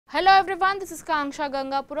Hello everyone, this is Kanksha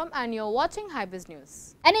Gangapuram and you're watching Hybiz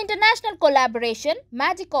News. An international collaboration,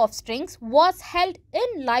 Magic of Strings, was held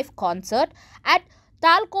in live concert at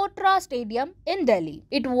Talkatora Stadium in Delhi.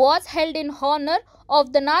 It was held in honor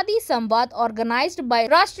of the Nadi Samvad organized by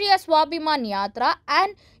Rashtriya Swabhiman Yatra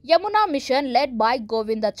and Yamuna Mission led by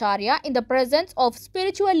Govindacharya in the presence of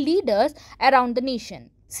spiritual leaders around the nation.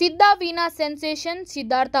 Siddha Veena sensation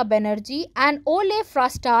Siddhartha Banarjee and Ole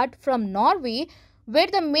Frastad from Norway were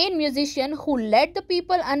the main musicians who let the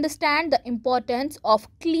people understand the importance of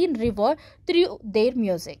clean river through their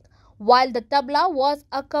music. While the Tabla was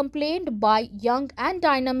accompanied by young and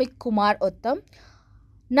dynamic Kumar Uttam,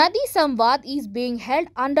 Nadi Samvad is being held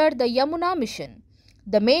under the Yamuna Mission.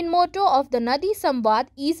 The main motto of the Nadi Samvad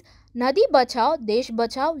is Nadi Bachao, Desh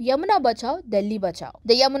Bachao, Yamuna Bachao, Delhi Bachao.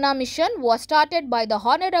 The Yamuna Mission was started by the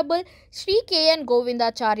Honorable Shri K and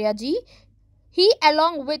Govindacharya Ji. He,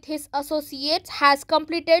 along with his associates, has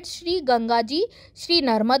completed Shri Ganga Ji, Shri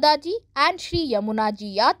Narmada Ji and Shri Yamuna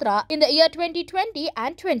Ji Yatra in the year 2020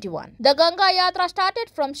 and 21. The Ganga Yatra started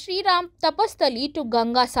from Shriram Tapasthali to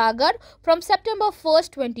Ganga Sagar from September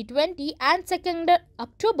 1st, 2020 and 2nd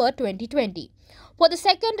October 2020. For the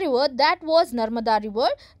second river, that was Narmada River,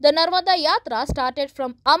 the Narmada Yatra started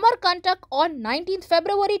from Amarkantak on 19th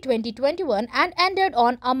February 2021 and ended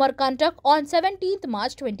on Amarkantak on 17th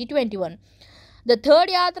March 2021. The third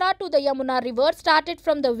Yatra to the Yamuna River started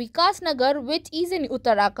from the Vikas Nagar, which is in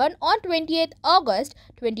Uttarakhand, on 28th August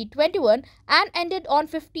 2021 and ended on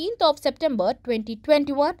 15th of September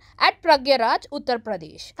 2021 at Pragyaraj, Uttar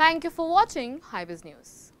Pradesh. Thank you for watching Hybiz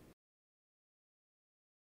News.